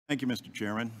Thank you, Mr.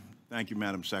 Chairman. Thank you,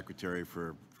 Madam Secretary,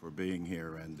 for being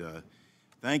here. And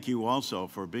thank you also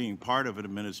for being part of an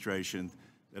administration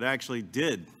that actually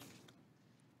did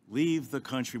leave the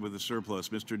country with a surplus.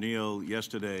 Mr. Neal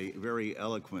yesterday very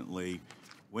eloquently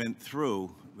went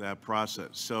through that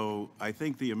process. So I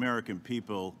think the American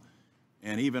people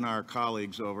and even our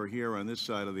colleagues over here on this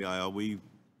side of the aisle, we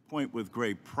point with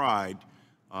great pride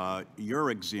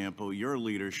your example, your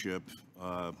leadership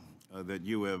that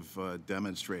you have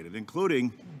demonstrated,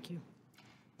 including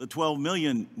the 12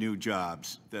 million new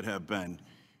jobs that have been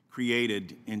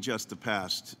created in just the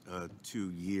past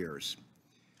 2 years.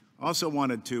 I also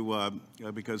wanted to,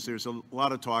 because there's a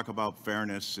lot of talk about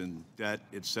fairness and debt,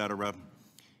 et cetera,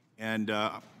 and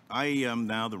I am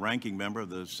now the ranking member of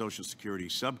the Social Security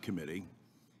Subcommittee,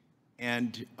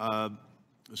 and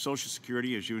Social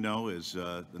Security, as you know, is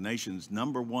the nation's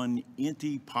 #1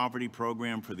 anti-poverty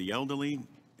program for the elderly,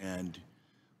 and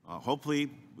hopefully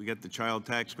we get the child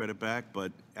tax credit back,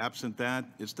 but absent that,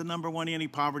 it's the #1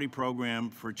 anti-poverty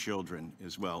program for children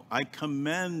as well. I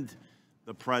commend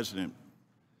the President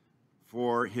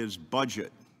for his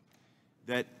budget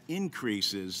that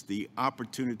increases the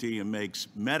opportunity and makes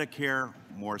Medicare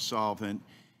more solvent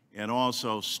and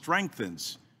also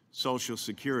strengthens Social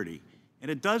Security.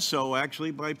 And it does so actually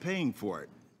by paying for it.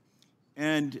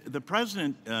 And the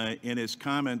President in his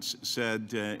comments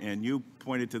said, and you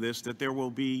pointed to this, that there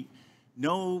will be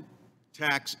no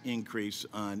tax increase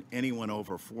on anyone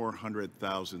over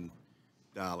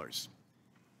 $400,000.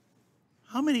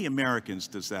 How many Americans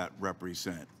does that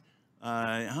represent?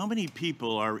 How many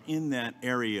people are in that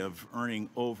area of earning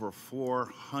over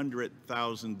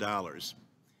 $400,000?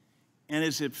 And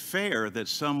is it fair that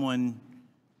someone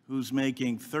who's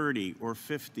making $30,000 or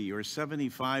 $50,000 or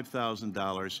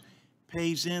 $75,000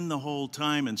 pays in the whole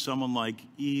time, and someone like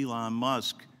Elon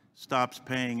Musk stops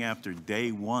paying after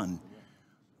day one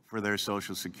for their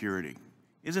Social Security?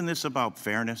 Isn't this about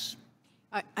fairness?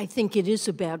 I think it is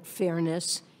about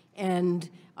fairness, and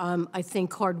I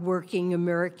think hardworking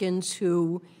Americans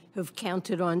who have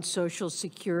counted on Social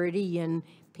Security and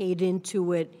paid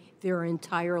into it their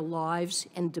entire lives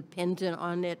and dependent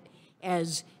on it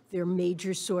as their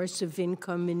major source of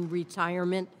income in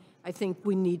retirement, I think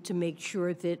we need to make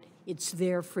sure that it's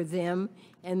there for them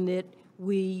and that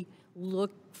we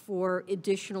look for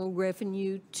additional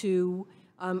revenue to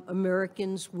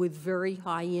Americans with very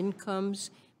high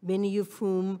incomes, many of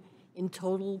whom in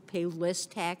total pay less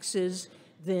taxes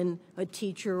than a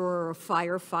teacher or a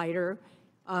firefighter.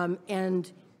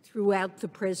 And throughout the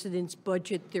President's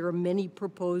budget, there are many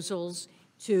proposals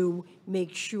to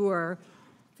make sure,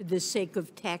 for the sake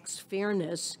of tax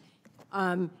fairness,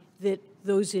 that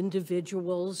those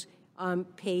individuals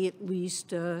pay at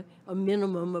least a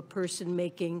minimum. A person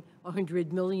making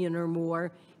 $100 million or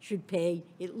more should pay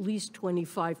at least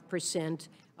 25%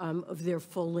 of their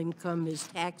full income as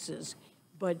taxes.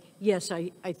 But yes,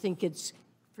 I think it's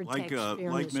for tax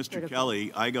fairness. Like Mr. critical.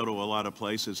 Kelly, I go to a lot of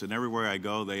places, and everywhere I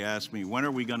go, they ask me, when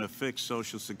are we going to fix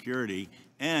Social Security?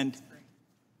 And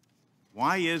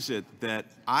why is it that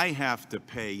I have to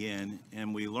pay in,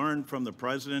 and we learned from the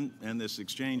President and this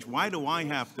exchange, why do I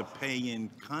have to pay in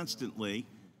constantly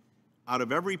out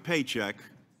of every paycheck?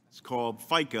 It's called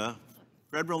FICA,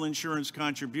 Federal Insurance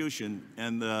Contribution,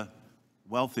 and the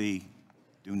wealthy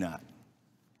do not.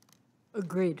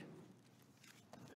 Agreed.